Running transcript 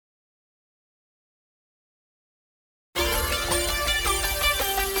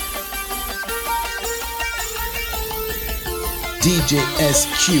DJ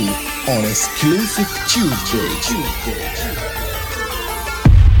SQ on Exclusive Tuesday.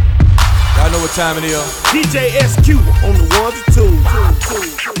 Y'all know what time it is. DJ SQ on the ones and twos.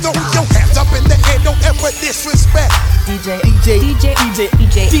 Throw your hands up in the air, don't ever disrespect. DJ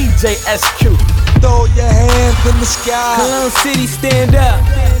SQ. Throw your hands in the sky. Cologne City, stand up.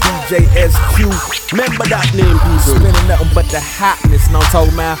 DJ SQ, remember that name, people. Spinning nothing but the hotness, know what I'm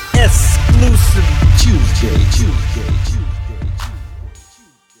talking about? Exclusive Tuesday.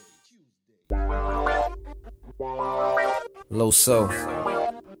 Low so.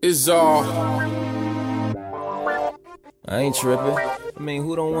 It's all. I ain't tripping. I mean,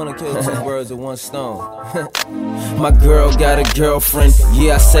 who don't wanna kill two birds with one stone? My girl got a girlfriend.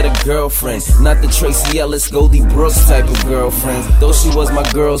 Yeah, I said a girlfriend. Not the Tracy Ellis, Goldie Brooks type of girlfriend. Though she was my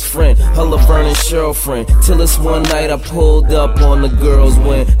girl's friend, her Laverne and Cheryl friend. Till this one night I pulled up on the girls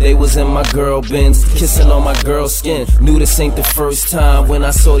when they was in my girl Benz, kissing on my girl's skin. Knew this ain't the first time when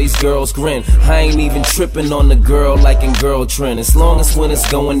I saw these girls grin. I ain't even tripping on the girl like in Girl Trend. As long as when it's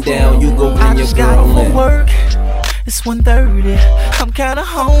going down, you go bring your girl in. Work. It's 1:30, I'm kinda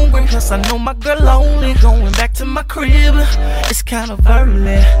hungry, cause I know my girl lonely. Going back to my crib, it's kind of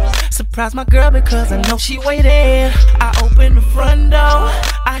early. Surprise my girl because I know she waiting. I open the front door,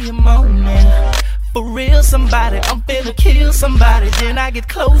 I hear moaning. For real, somebody, I'm finna kill somebody. Then I get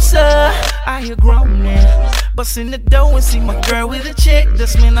closer, I hear groaning. Bust in the door and see my girl with a chick.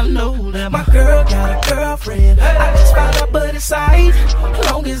 That's when I know that my girl got a girlfriend. I just found out, but it's aight,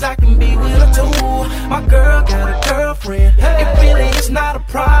 long as I can be with her too. My girl got a girlfriend. It really is not a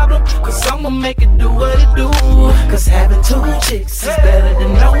problem, cause I'ma make it do what it do. Cause having two chicks is better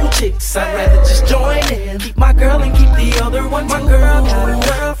than no chicks. I'd rather just join in, keep my girl and keep the other one too. My girl got a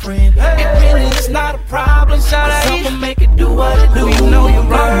girlfriend. It really is not a problem, shout out. I'ma make it do what it do. You know you're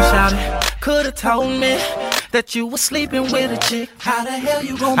wrong, shout it. Could've told me that you was sleeping with a chick. How the hell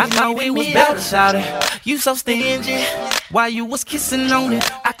you gon' be? I thought it was better, shout it. You so stingy, while you was kissing on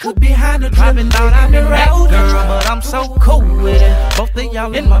it. I could be behind the driving out on the road, girl, but I'm so cool with it. Both of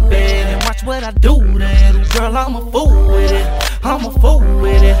y'all in my bed and watch what I do then. Girl, I'm a fool with it. I'm a fool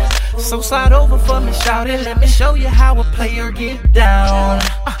with it. So slide over for me, shout it. Let me show you how a player get down.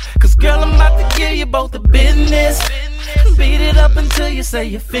 Cause girl, I'm about to give you both the business. Beat it up until you say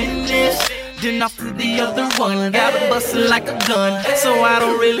you're finished. Then off to the other one, gotta bust it like a gun, so I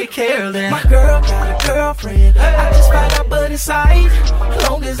don't really care then. My girl got a girlfriend. I just found out, but it's aight,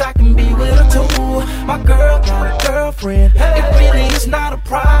 long as I can be with her too. My girl got a girlfriend. It really is not a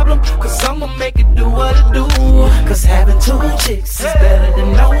problem, cause I'ma make it do what it do. Cause having two chicks is better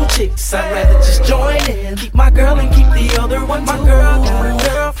than no chicks. I'd rather just join in, keep my girl and keep the other one too. My girl got a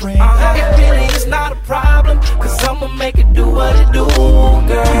girlfriend. It really is not a problem, cause I'ma make it do what it do,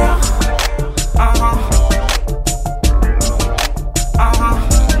 girl.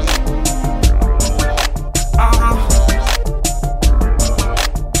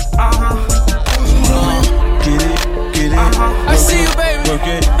 Get it. I see you, baby. Work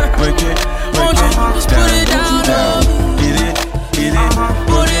it. Won't you just put it down, down. Get it.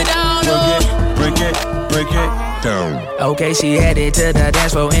 Put it down, break it down. Okay, she headed to the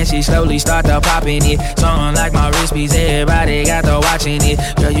dance floor and she slowly started popping it. Something like my wrist piece, everybody got to watching it.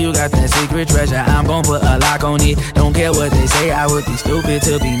 Girl, you got that secret treasure, I'm gon' put a lock on it. Don't care what they say, I would be stupid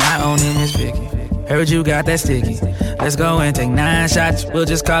to be not owning Miss Vicky. Heard you got that sticky. Let's go and take 9 shots, we'll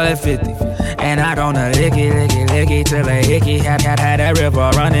just call it 50. And I gonna lick it till a hickey. Had that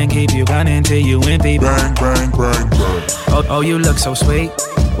river running, keep you gunning till you empty. Bang. Oh, you look so sweet.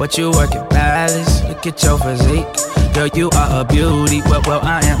 What you working, Alice? Look at your physique. Girl, you are a beauty, well,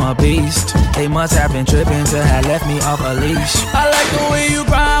 I am a beast. They must have been tripping to have left me off a leash. I like the way you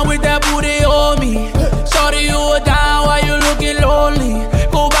grind with that booty on me. Shorty, you were down while you looking lonely.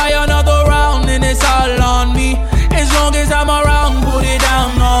 Go buy another round and it's all on me. As long as I'm around, put it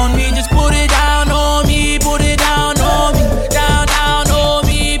down on me. Just put it down on me, put it down on me. Down on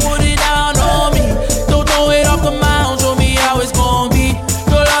me, put it down on me. Don't throw it off the mound, show me how it's gon' be.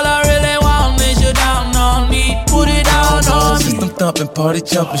 Girl, all I really want is you down on me. Put it down on me. System thumping, party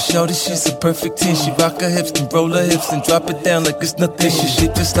jumping, shorty, she's a perfect 10. She rock her hips and roll her hips and drop it down like it's nothing. She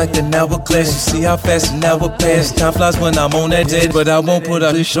shit just like an hourglass. You see how fast an hour pass. Time flies when I'm on that dead, but I won't put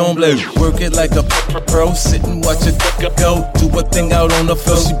out this on blade. Work it like a pro, sit and watch it go. Do a thing out on the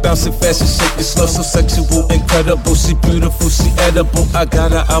floor. She bouncing fast and shake it slow, so sexual, incredible. She beautiful, she edible. I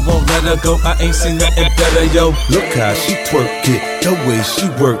got her, I won't let her go. I ain't seen nothing better, yo. Look how she twerk it, the way she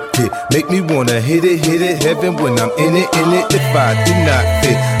work it. Make me wanna hit it, heaven when I'm in it. If I did not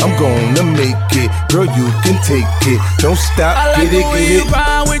fit, I'm gonna make it. Girl, you can take it, don't stop, I like get it, the way you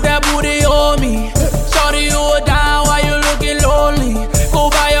grind with that booty on me. Shorty, you were down while you looking low.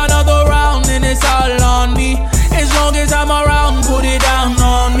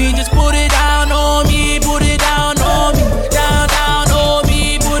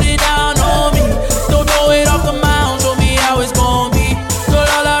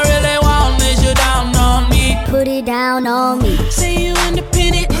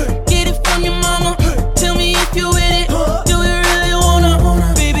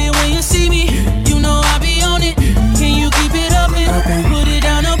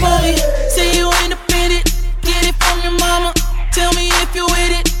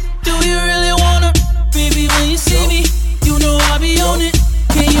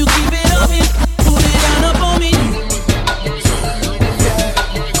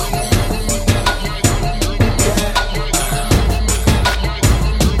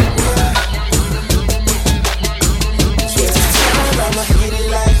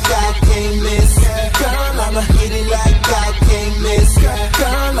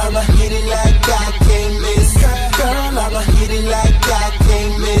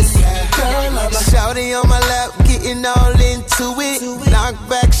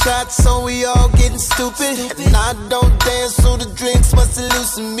 so we all getting stupid. And I don't dance, so the drinks must have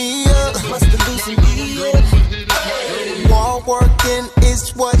loosened me up. Wall working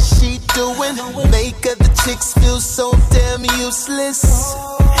is what she doing. Make other chicks feel so damn useless.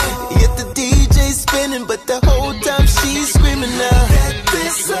 Yet the DJ spinning, but the whole time she's screaming out that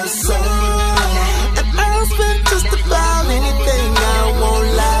this a song. And I'll spend just about anything, I won't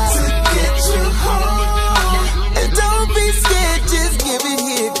lie, to get you home. And don't be scared, just give it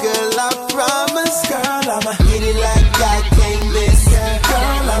here, girl, I promise. Girl, I'ma hit it like I can't miss.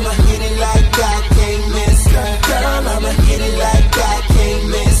 Girl, I'ma hit it like I can't miss. Girl, I'ma hit it like I can't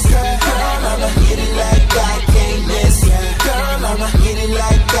miss. Girl, I'ma hit it like I can't miss. Girl, I'ma hit it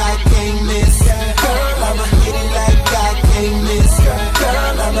like I can't miss. Girl, I'ma hit it like I can't miss.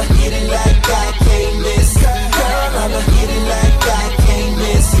 Girl, I'ma hit it like I can't miss. Girl, I'ma hit it like I can't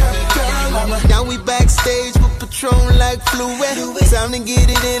miss. Girl, I'ma. Now we backstage with Patron like fluid. Time to get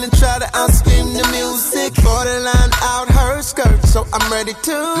it in and try to outscream the music. Borderline out her skirt, so I'm ready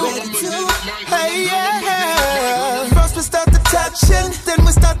to. Hey yeah. First we start to touching, then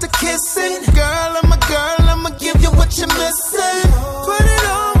we start to kissing. Girl, I'ma give you what you're missing. Put it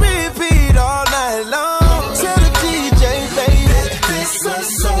on repeat all night long. Tell the DJ, baby, this a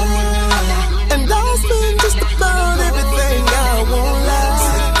song. And I'll spend just about everything, I won't lie,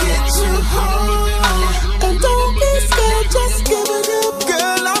 to get you home. And don't be scared, just give it up,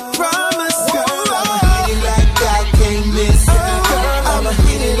 girl, I promise. Girl, I'ma hit it like I can't miss. Girl, I'ma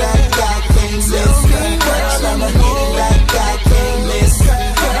hit it like I can't miss. Girl, I'ma hit it like I can't miss.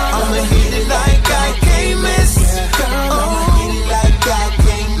 I'ma hit it like I can't miss. Girl, I'ma hit it like I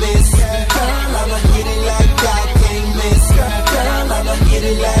can't miss. Girl, I'ma hit it like I can't miss. Girl, I'ma hit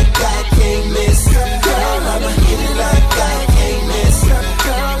it like I can't miss. Girl, I'ma hit it like I can't miss.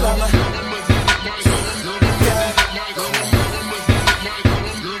 Girl, I'ma.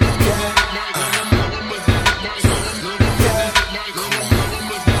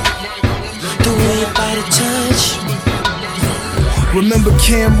 The way your body touch. Remember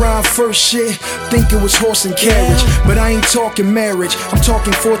Cameron first shit? Think it was horse and carriage, but I ain't talking marriage, I'm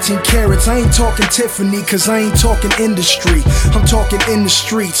talking 14 carats. I ain't talking Tiffany, cause I ain't talking industry, I'm talking in the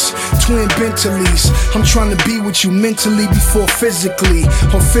streets, twin Bentleys. I'm trying to be with you mentally before physically,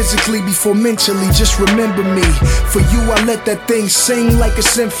 or physically before mentally. Just remember me, for you I let that thing sing like a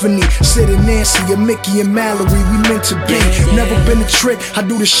symphony. Sid and Nancy and Mickey and Mallory, we meant to be. Never been a trick, I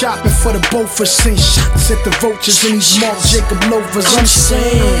do the shopping for the both of us. Send shots at the vultures and these Marc Jacob loafers. I'm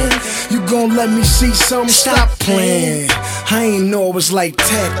saying, you gon' let me see something? Stop playing. I ain't know it was like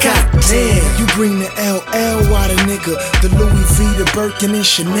that. Goddamn, you bring the LL, why the nigga? The Louis V, the Birkin and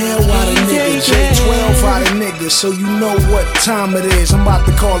Chanel, why the nigga? J12, why the nigga? So you know what time it is. I'm about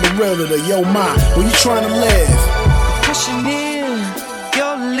to call the realtor. Yo, ma, where you trying to live? Pushing in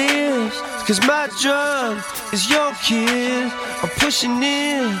your lips, cause my drug is your kiss. I'm pushing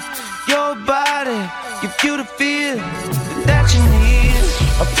in your body, give you the feel that you need.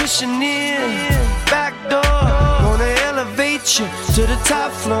 I'm pushing in, back door, gonna elevate you to the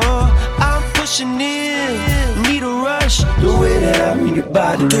top floor. I'm pushing in, need a rush, the way that I move your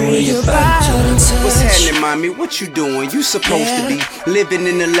body, the way your body touch. What's happening, mommy? What you doing? You supposed to be living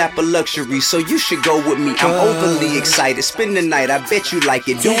in the lap of luxury, so you should go with me. I'm overly excited, spend the night, I bet you like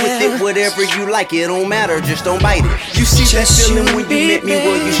it. Do with it whatever you like, it don't matter, just don't bite it. You see that feeling when you met me,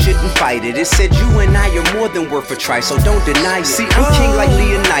 well you shouldn't fight it. It said you and I are more than worth a try, so don't deny it. See, I'm king like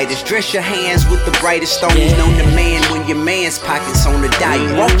Leonidas, dress your hands with the brightest stones. Known the man when your man's pockets on the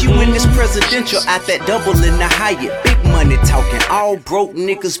diet. Walk you in this presidential, at that double in the Hyatt. Big money talking, all broke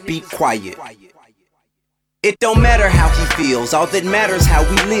niggas be quiet. It don't matter how he feels, all that matters how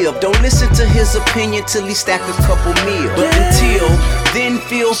we live. Don't listen to his opinion till he stack a couple meals. But until then,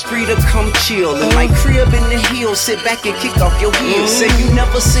 feel free to come chill in my crib in the hills. Sit back and kick off your heels. Say you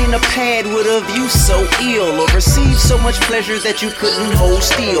never seen a pad with a view so ill, or received so much pleasure that you couldn't hold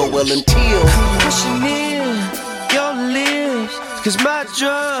still. Well, until I'm pushing in your lips, cause my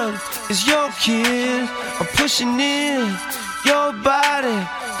drug is your kiss. I'm pushing in your body,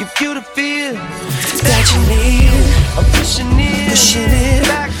 give you the feel that you need. I'm pushing in,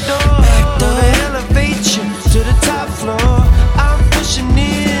 back door, gonna elevate you to the top floor. I'm pushing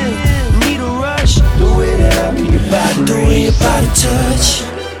in, need a rush, the way that I move your body, the way your body touch.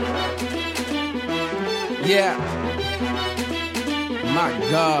 Yeah. My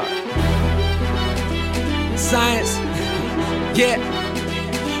God. Science. Yeah.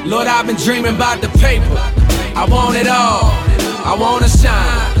 Lord, I've been dreaming about the paper. I want it all. I wanna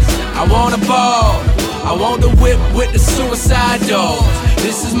shine. I wanna ball. I want the whip with the suicide doors.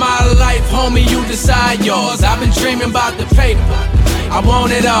 This is my life, homie, you decide yours. I've been dreaming about the paper, I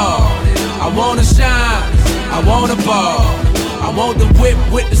want it all. I wanna shine, I wanna ball. I want the whip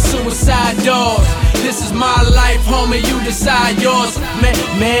with the suicide doors. This is my life, homie, you decide yours.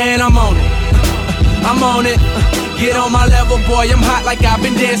 Man, I'm on it, I'm on it. Get on my level, boy, I'm hot like I've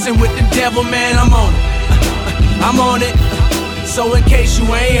been dancing with the devil, man, I'm on it, I'm on it. So in case you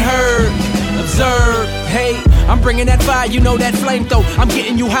ain't heard, observe, hey, I'm bringing that fire, you know that flame though. I'm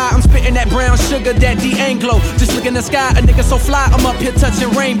getting you high, I'm spitting that brown sugar, that D'Anglo. Just look in the sky, a nigga so fly, I'm up here touching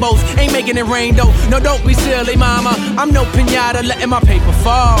rainbows. Ain't making it rain though, no don't be silly mama. I'm no pinata, letting my paper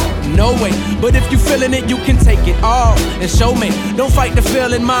fall, no way. But if you feeling it, you can take it all and show me. Don't fight the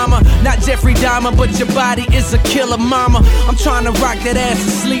feeling mama, not Jeffrey Dahmer, but your body is a killer mama. I'm trying to rock that ass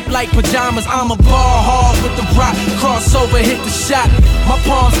to sleep like pajamas. I'm a ball hog with the rock, crossover, hit the shot. My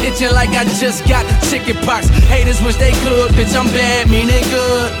palms itching like I just got chicken pox. Haters wish they could, bitch, I'm bad, meaning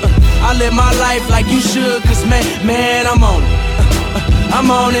good. I live my life like you should, cause man, I'm on it. I'm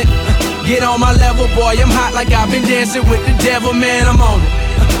on it. Get on my level, boy, I'm hot like I've been dancing with the devil, man, I'm on it.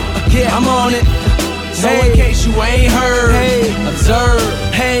 Yeah, I'm on it. So in case you ain't heard, observe,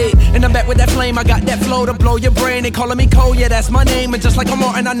 hey. And I'm back with that flame, I got that flow to blow your brain. They calling me Cole, yeah, that's my name. And just like I'm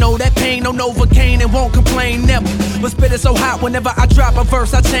Martin, I know that pain, no Novocaine and won't complain, never. But spit it so hot, whenever I drop a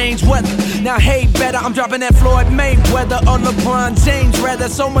verse, I change weather. Now, hey, better, I'm dropping that Floyd Mayweather or LeBron James, rather.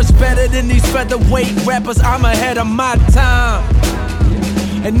 So much better than these featherweight rappers, I'm ahead of my time.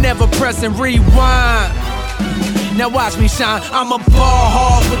 And never pressing rewind. Now watch me shine, I'm a ball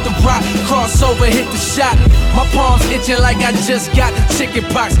hog with the rock, crossover, hit the shot. My palms itching like I just got chicken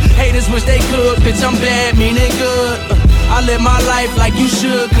pox. Haters wish they could, bitch, I'm bad, meaning good. I live my life like you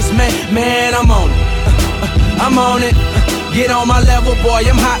should, cause man, I'm on it. I'm on it. Get on my level, boy,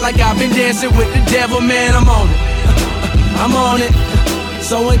 I'm hot like I've been dancing with the devil, man, I'm on it. I'm on it.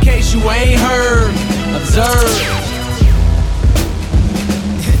 So in case you ain't heard, observe.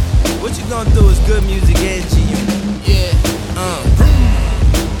 What you gonna do is good music edgy. Yeah,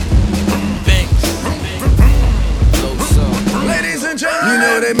 thanks. Ladies and gentlemen, you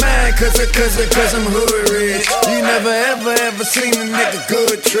know they mad cause I'm hood rich. You never ever seen a nigga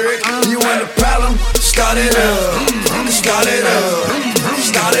good trick. You want a problem? Start it up. Start it up.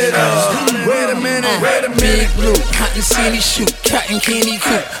 Start it up. Wait a minute. Big blue, hot and sandy shoot, cotton candy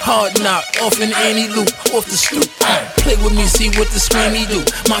coop, hard knock, off in any loop, off the stoop. Play with me, see what the screamy do.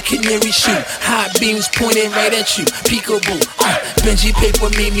 My canary shoot, high beams pointed right at you. Peekaboo, Benji paper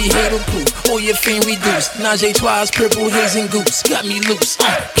made me hater proof. All your fame reduced. Najee twice, purple haze and goose, got me loose.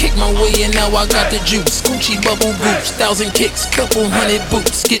 Kick my way and now I got the juice. Gucci bubble boots, 1,000 kicks, couple hundred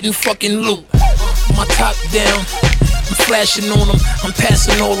boots, getting fucking loot. My top down. I'm flashing on them, I'm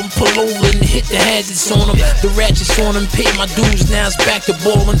passing all them, pull over and hit the hazards on them. The ratchets on them, pay my dues, now it's back to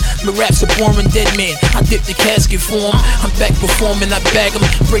ballin'. My raps are boring, dead man, I dip the casket for them. I'm back performing, I bag them,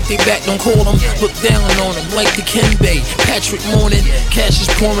 break they back, don't call them. Look down on them, like the Kenbay, Patrick Morning. Cash is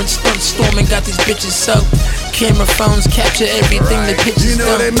pouring, stunt storming, got these bitches up. Camera phones capture everything the pictures. You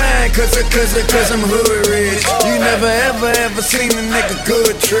know they mad cause I'm hood rich. You never ever seen a nigga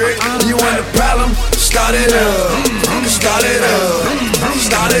good trick. You want a problem? Start it up. Start it up.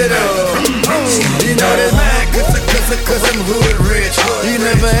 Start it up. You know they mad cause I'm hood rich. You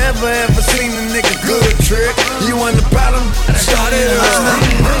never ever seen a nigga good trick. You want a problem? Start it up.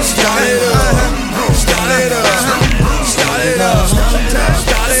 Start it up. Start it up. Start it up. Start it up.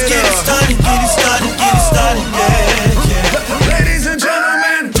 Get it started, get it started, get it started, yeah. Ladies and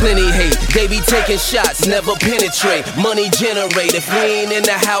gentlemen, Plenty hate, they be taking shots, never penetrate. Money generate, if we ain't in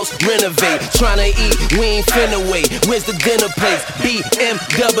the house, renovate. Tryna eat, we ain't finna wait. Where's the dinner place?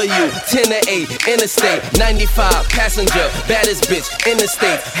 BMW, 10 to 8, interstate, 95, passenger, baddest bitch, in the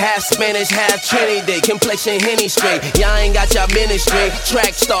state. Half Spanish, half Trinidad, complexion Henny straight. Y'all ain't got y'all ministry,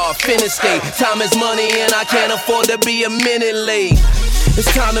 track star, finish state. Time is money and I can't afford to be a minute late. It's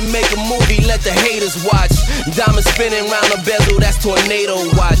time to make a movie, let the haters watch. Diamond spinning round a bezel, that's tornado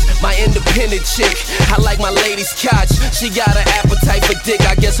watch. My independent chick, I like my lady's couch. She got an appetite for dick,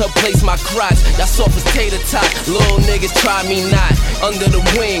 I guess her place my crotch. Y'all soft as tater tot, little niggas try me not. Under the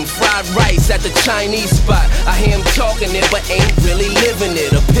wing, fried rice at the Chinese spot. I hear him talking it, but ain't really living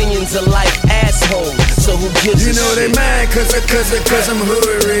it. Opinions are like assholes, so who gives a shit? You know they mad cause I'm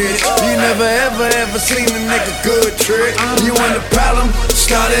hood rich. You never ever seen a nigga good trick. You want a problem?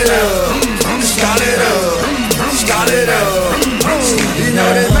 Start it up. Start it up. Start it up. You know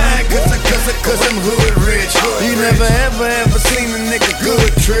they mad cause I'm hood rich. You never ever seen a nigga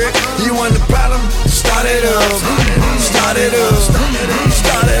good trick. You want a problem? Start it up. Start it up.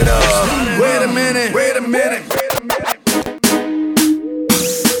 Start it up. Wait a minute.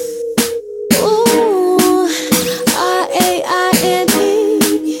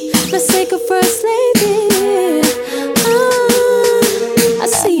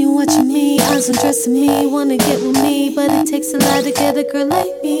 it's a lot to get a girl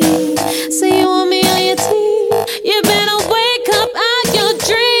like me. Say you want me on your team, you better wake up out your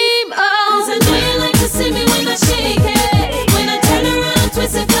dream. Oh, 'cause I know you like to see me when I shake it, when I turn around,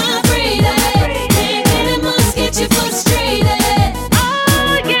 twist and vibrate it. Can't get it, must get you frustrated.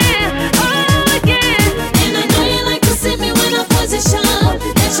 Oh yeah, oh yeah. And I know you like to see me when I position,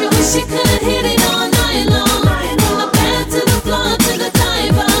 that you wish you could hit it all night long, from the bed to the floor to the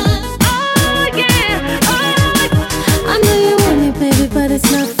diamond. Oh yeah, oh. I know you want it, baby, but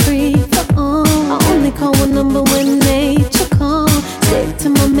it's not free for all. I only call one number when nature calls. Stick to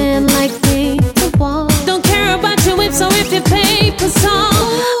my man like me to wall. Don't care about your whips or if your paper's on.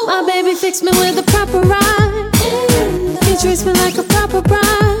 My baby fix me with a proper ride. He treats me like a proper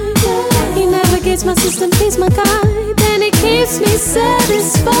bride. He navigates my system, he's my guide, and he keeps me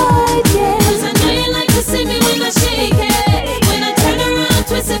satisfied. Yeah, 'cause I know you like to see me when I shake it, when I turn around,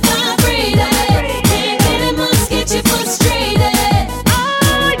 twist and vibrate it. Can't get it, must get you frustrated.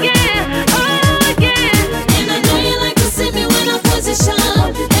 Oh yeah, oh yeah. And I know you like to see me when I position,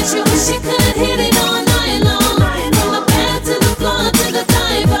 that you wish you could hit it all night long, from the bed to the floor to the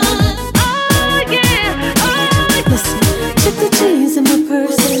diamond. Oh yeah, oh. Listen, check the cheese in my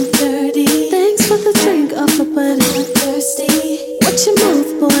purse and dirty. Thanks for the drink, offer, but I'm thirsty. Watch your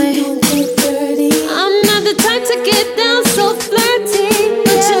mouth, boy, don't get dirty. I'm not the type to get down so flirty,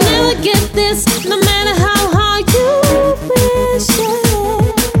 but you never get this, no matter how hard you wish it.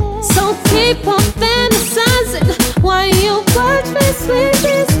 So keep on fantasizing while you watch me sleep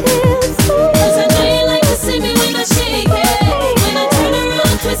these hands. 'Cause I know you like to see me when I shake it, when I turn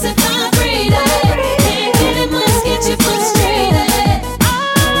around, twist and vibrate it. Can't get it, must get you frustrated.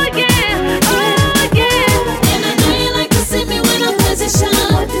 Oh yeah, oh yeah. And I know you like to see me when I position,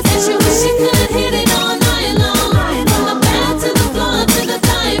 that you wish you could hit it all night long, from the bed to the floor to the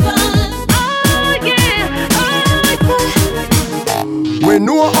diamond. Oh yeah, oh yeah. We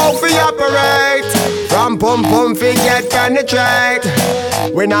know how we operate. From pum pum fi get penetrate.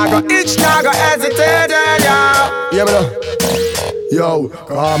 We nah go itch, nah go hesitate, yeah. Yeah, me know. Yo,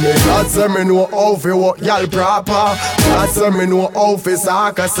 cause me God say me know how fi walk y'all proper. God say me know how fi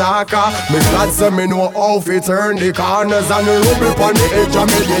saka. Me God say me know how fi turn the corners and rubble upon the edge of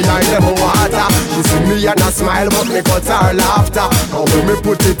me the eye them water. She see me and a smile but me cut her laughter. Cause when me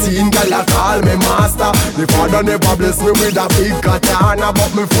put it in, girl I call me master. The father never bless me with a big katana,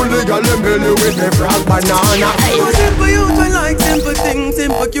 but me fully girl them belly with the frog banana. Simple youth, I like simple things.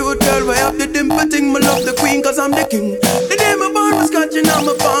 Simple cute girl, I have the dimple thing. Me love the queen cause I'm the king. The day me born was catching on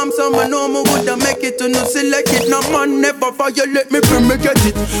my palm, so I know me woulda make it to no select it. No man never violate me, bring me get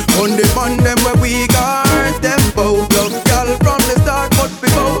it. On the man them where we got them both. Love girl from the start, but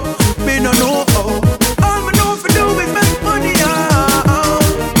before me no know how. All me know for do is make money,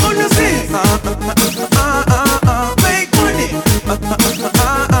 on the see, make money,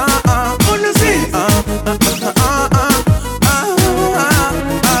 on the see,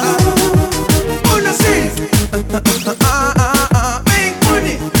 on the see.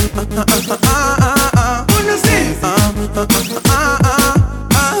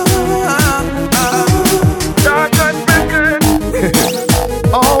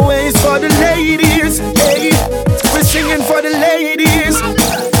 Always for the ladies, hey. We're singing for the ladies.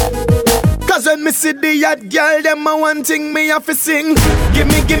 Cause when me see the hot girl, them a one thing me have to sing. Give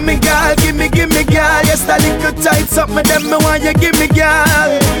me girl, give me girl. Yes, that little tight something them me want you give me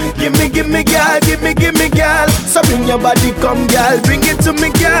girl. Give me girl, give me girl. So bring your body come girl, bring it to me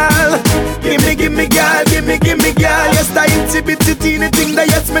girl. Give me girl, give me girl. Yes, that itty bitty teeny thing that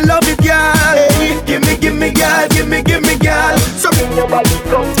yes me love it girl. Give me girl, give me girl. So bring your body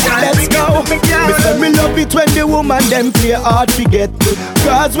come girl, let's go. Me say me love it when the woman them play hard to get.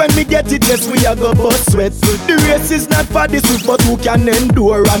 Cause when me get it, yes we a go bust sweat. The race is not for this week, but who can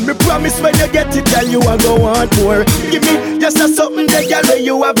endure? And me promise when you get it, girl, you a go want more. Give me just a something that girl where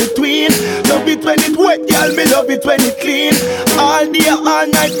you have between. Love it when it wet, girl, me love it when it clean. All day, all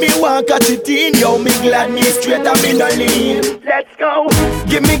night, me want catch it in. Yo, me glad me straight and me no lean. Let's go.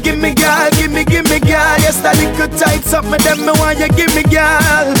 Give me girl, give me girl. Yes, that little tight something them me want you give me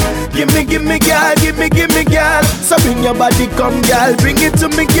girl. Give me girl, give me girl. So bring your body come girl, bring it to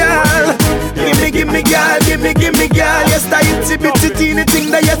me girl. Give me girl, give me girl. Yes, that itty bitty teeny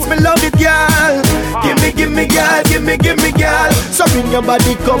thing that yes me love it girl. Give me girl, give me gimme, girl. So bring your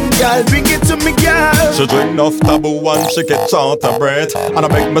body, come, girl, bring it to me, girl. She drink enough taboo and she get short of breath. And I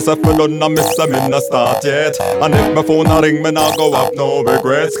make myself feel on and miss me not start yet. And if my phone a ring, me not go have no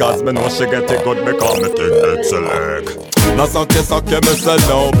regrets. Cause me know she get it good because me think it's a leg. Now suck you, me say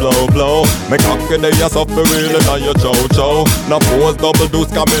no, blow, blow. Me cocky the ass up for real in your chow. Now pose double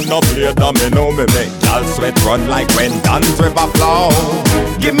deuce, come in up play domino. Me make y'all sweat run like when Dan's river flow.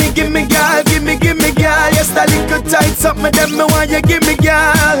 Gimme, girl, gimme, girl. You style little tight, something them me want you gimme,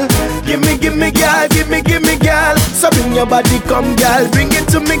 girl. Gimme, girl, gimme, girl. So bring your body, come, girl, bring it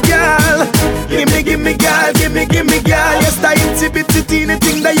to me, girl. Gimme, girl, gimme, girl. You style itty bitty teeny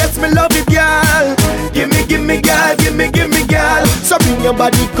thing that yes me love it, girl. Gimme, girl, gimme, girl. So bring your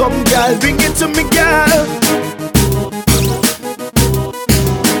body, come, girl, bring it to me, girl.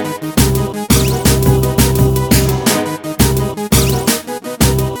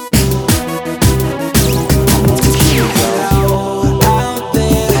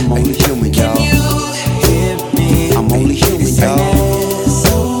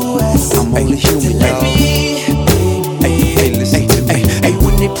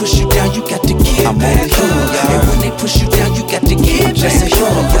 Push you down, you got to get I'm back up. And when they push you down, you got to get just back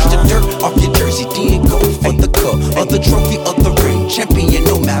up. Brush the dirt off your jersey, then go for the cup, or the trophy, or the ring, champion,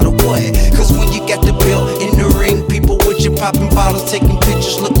 no matter what. Cause when you got the belt in the ring, people with you popping bottles, taking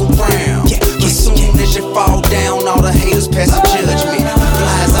pictures, look around. As soon as you fall down, all the haters pass the judgment.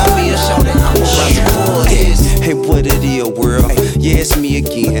 Flies out me a shout that I'm about to hey, what it is, world? Yeah, it's me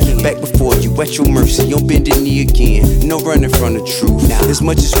again. Back before you, at your mercy, on bending knee again. No running from the truth, as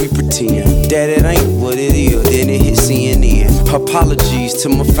much as we pretend that it ain't what it is, then it hit CNN. Apologies to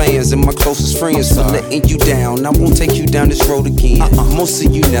my fans and my closest friends for letting you down. I won't take you down this road again. Most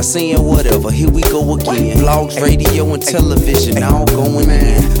of you now saying whatever, here we go again. Vlogs, radio, and television, all going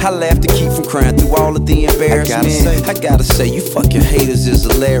in. I laugh to keep from crying through all of the embarrassment. I gotta say, you fucking haters is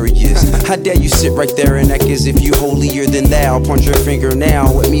hilarious. How dare you sit right there and act as if you holier than thou? Point your finger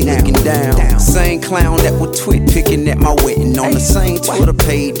now at me looking down. Same clown that would twit picking at my wedding on the same Twitter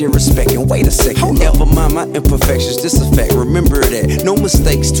page, disrespecting. Wait a second, never mind my imperfections, this a fact. Remember that no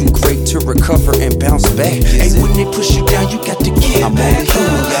mistakes too great to recover and bounce back. And when they push you down, you got to get back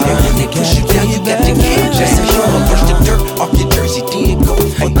up. And when they push you down, you got to get just up. Brush the dirt off your jersey, then go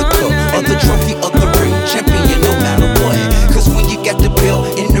for the cup, or the trophy, or the ring, champion, no matter what. Cause when you got the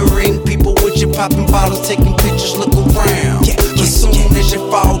belt in the ring, people with you popping bottles, taking pictures, look around. As soon as you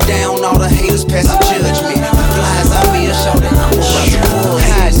fall down, all the haters pass the judgment. Flies out me a shout that I'm about to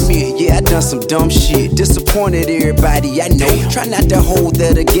hide me. Yeah, I done some dumb shit, disappointed everybody I know. Try not to hold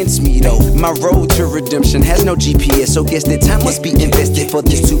that against me though. My road to redemption has no GPS, so guess that time must be invested for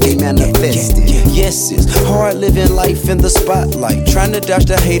this to be manifested. Yes, it's hard living life in the spotlight, trying to dodge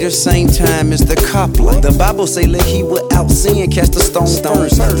the haters same time as the cop light. The Bible say let he without sin cast a stone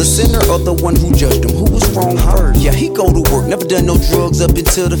first. The sinner or the one who judged him, who was wrong first. Yeah, he go to work, never done no drugs up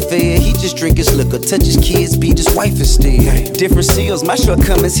until the fed. He just drink his liquor, touch his kids, beat his wife instead. Different seals, my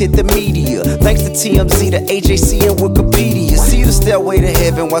shortcomings hit the media. Thanks to TMZ, the AJC, and Wikipedia. See the stairway to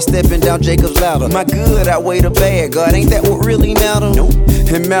heaven while stepping down Jacob's ladder. My good outweigh the bad, God, ain't that what really matter? Nope.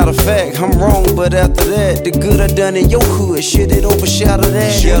 And matter of fact, I'm wrong, but after that, the good I done in your hood, shit, it overshadow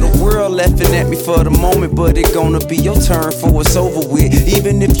that. Yeah, the world laughing at me for the moment, but it gonna be your turn for it's over with.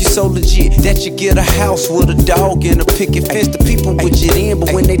 Even if you so legit that you get a house with a dog and a picket fence, the people with you in,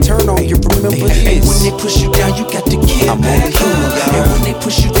 but when they turn on you, remember this. And when they push you down, you got to get back up. And when they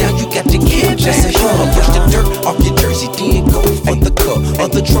push you down, you got to get just up. Brush the dirt off your jersey, then go for the cup, or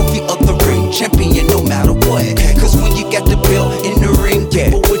the trophy, or the ring, champion, no matter what. Cause when you got the belt in the ring,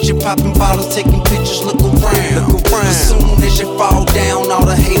 people with you popping bottles, taking pictures, look around. As soon as you fall down, all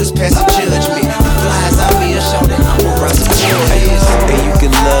the haters pass the judgment. Flies out me a shout that I'm around to and you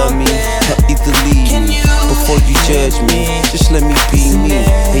can love me, or either leave me. Before you judge me, just let me be me.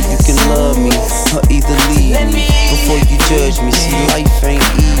 And you can love me, or either leave me. Before you judge me, see life ain't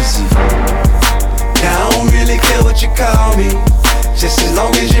easy. Now I don't really care what you call me, just as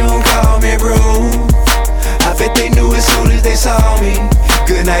long as you don't call me bro. I bet they knew as soon as they saw me.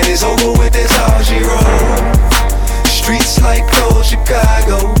 Good night is over with, that's all she wrote. Streets like cold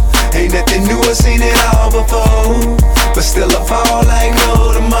Chicago, ain't nothing new, I seen it all before. But still I fall like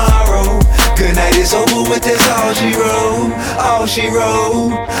no tomorrow. Good night is over with, that's all she wrote. All she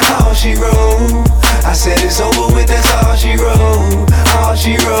wrote, all she wrote. I said it's over with, that's all she wrote. All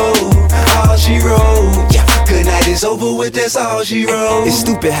she wrote, all she wrote. Yeah. Good night is is over with, that's all she wrote. It's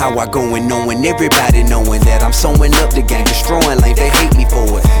stupid how I go and knowing everybody knowing that I'm sewing up the game, destroying like they hate me for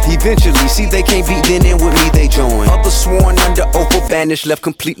it. Eventually, see they can't beat, then in with me they join. Others sworn under oath or banished, left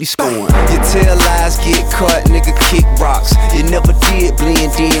completely scorned. You tell lies, get caught, nigga kick rocks. You never did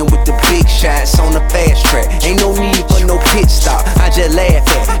blend in with the big shots on the fast track. Ain't no need for no pit stop. I just laugh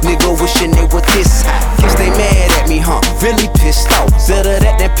at nigga wishing they were this high. Guess they mad at me, huh? Really pissed off. Better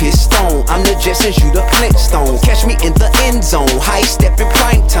that than pissed on. I'm the Jetsons, you the Flintstone. Catch me in the end zone. High step in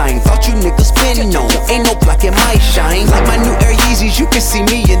prime time. Thought you niggas been known. Ain't no block in my shine. Like my new Air Yeezys, you can see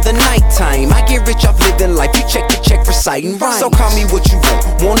me in the nighttime. I get rich off living life. You check the check for citing rhymes. So call me what you want.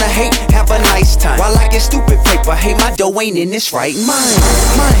 Wanna hate? Have a nice time. While I get stupid paper, hey, my dough ain't in this right mind.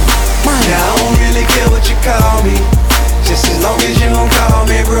 Now I don't really care what you call me, just as long as you don't call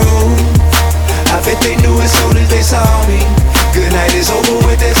me rude. I bet they knew as soon as they saw me. Good night is over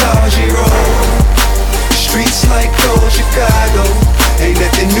with, that's all she wrote. Streets like cold Chicago, ain't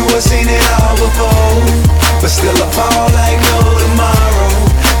nothing new, I seen it all before. But still I fall like no tomorrow.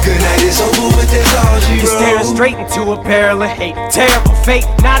 Good night is over with, that's all she wrote. You're staring straight into a barrel of hate. Terrible fate,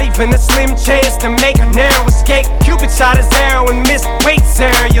 not even a slim chance to make a narrow escape. Cupid shot his arrow and missed. Wait,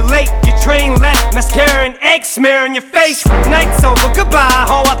 Sarah, you're late. Your train left, mascara and egg smear on your face. Night's over, goodbye.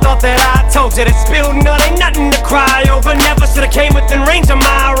 Oh, I thought that I told you that spilled nut ain't nothing to cry over. Never should've came within range of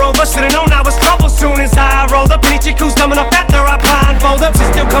my rover. Should've known I was trouble soon as I rolled up. And each who's coming up after I blindfold up. She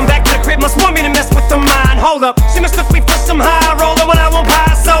still come back to the crib, must want me to mess with the mind. Hold up, she must have me for some high roller when I won't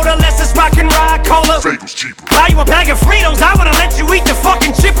buy soda. Let's just rock and ride cola. Buy you a bag of Fritos, I would've let you eat the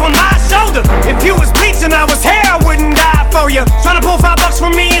fucking chip on my shoulder. If you was bleach and I was hair, I wouldn't die for you. Tryna pull $5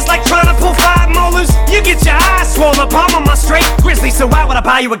 from me is like trying to pull 5 molars. You get your eyes swollen, palm on my straight grizzly. So why would I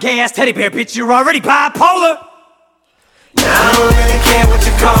buy you a gay ass teddy bear, bitch? You're already bipolar. Now I don't really care what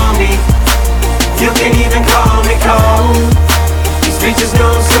you call me. You can even call me cold. These bitches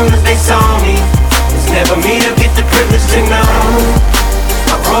know as soon as they saw me. It's never me to get the privilege to know.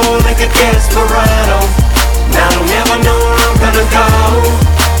 I roll like a desperado. Now I don't never know where I'm gonna go,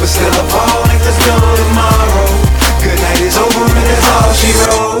 but still I fall like there's no tomorrow. Good night is over and that's all she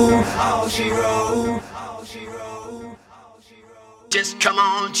wrote. All she wrote. Just come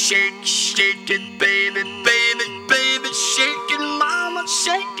on, shake, shake it, baby, baby, baby, shake it, mama,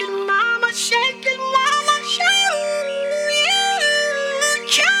 shake it, mama, shake it, mama, shake it.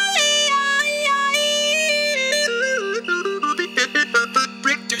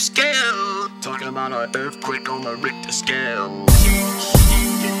 Richter scale, talking about an earthquake on the Richter scale.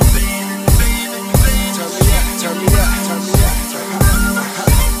 Turn me up.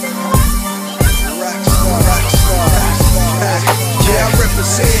 Yeah, I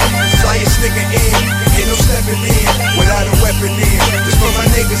represent, flyest nigga in, ain't no stepping in, without a weapon in. Just for my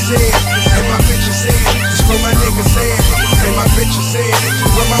niggas in, and my bitches in. Just for my niggas in, and my bitches in.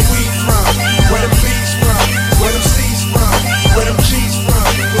 Where my weed from, where the bees from, where them C's from, where them G's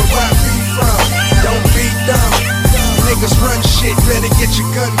from, where YB from. Don't be dumb, niggas run shit, better get your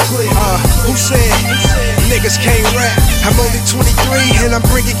gun clear. Who said niggas can't rap? I'm only 23 and I'm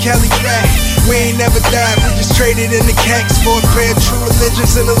bringing Kelly back. We ain't never died, we just traded in the cacks for a pair of True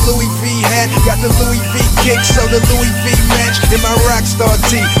Religions and a Louis V hat. Got the Louis V kick, so the Louis V match. In my Rockstar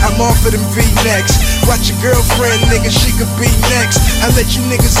tee, I'm off of them V-necks. Watch your girlfriend, nigga, she could be next. I let you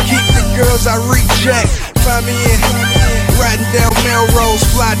niggas keep the girls I reject. Find me in, riding down Melrose,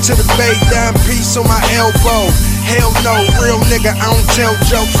 fly to the Bay, dime piece on my elbow. Hell no, real nigga, I don't tell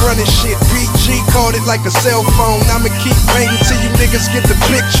jokes, running shit. PG called it like a cell phone. I'ma keep painting till you niggas get the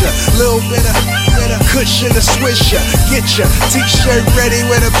picture. Little bit of cushion, a swisher. Get ya t-shirt ready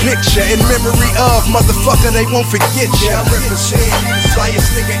with a picture. In memory of, motherfucker, they won't forget ya. I represent,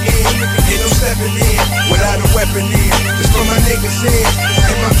 flyest nigga in, ain't no stepping in, without a weapon in. Just for my niggas in,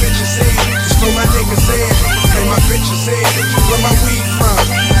 and my bitches in. Just for my niggas in, and my bitches in. Where my weed from,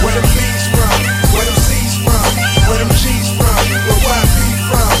 where the bees from, where them C's from, where them G's from, where YB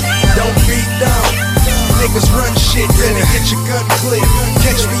from. Don't be dumb, niggas run shit, better get your gun clear.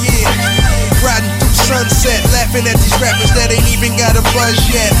 Catch me in, riding through sunset, laughing at these rappers that ain't even got a buzz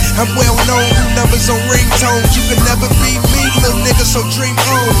yet. I'm well known, do numbers on ringtones. You can never be me, little nigga, so dream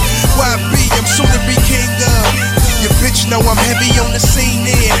on. YB, I'm soon to be king of. Your bitch know I'm heavy on the scene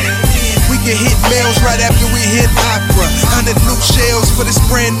in. We can hit mails right after we hit opera. 100 new shells for this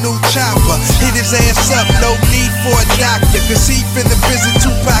brand new chopper. Hit his ass up, no need for a doctor, cause he finna visit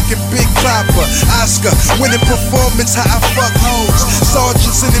Tupac and Big Papa. Oscar, winning performance, how I fuck hoes.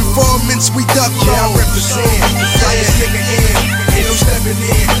 Sergeants and informants, we duck hoes. Yeah, I represent, flyest nigga in, ain't no stepping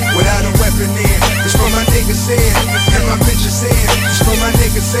in, without a weapon in. It's for my niggas in, and my bitch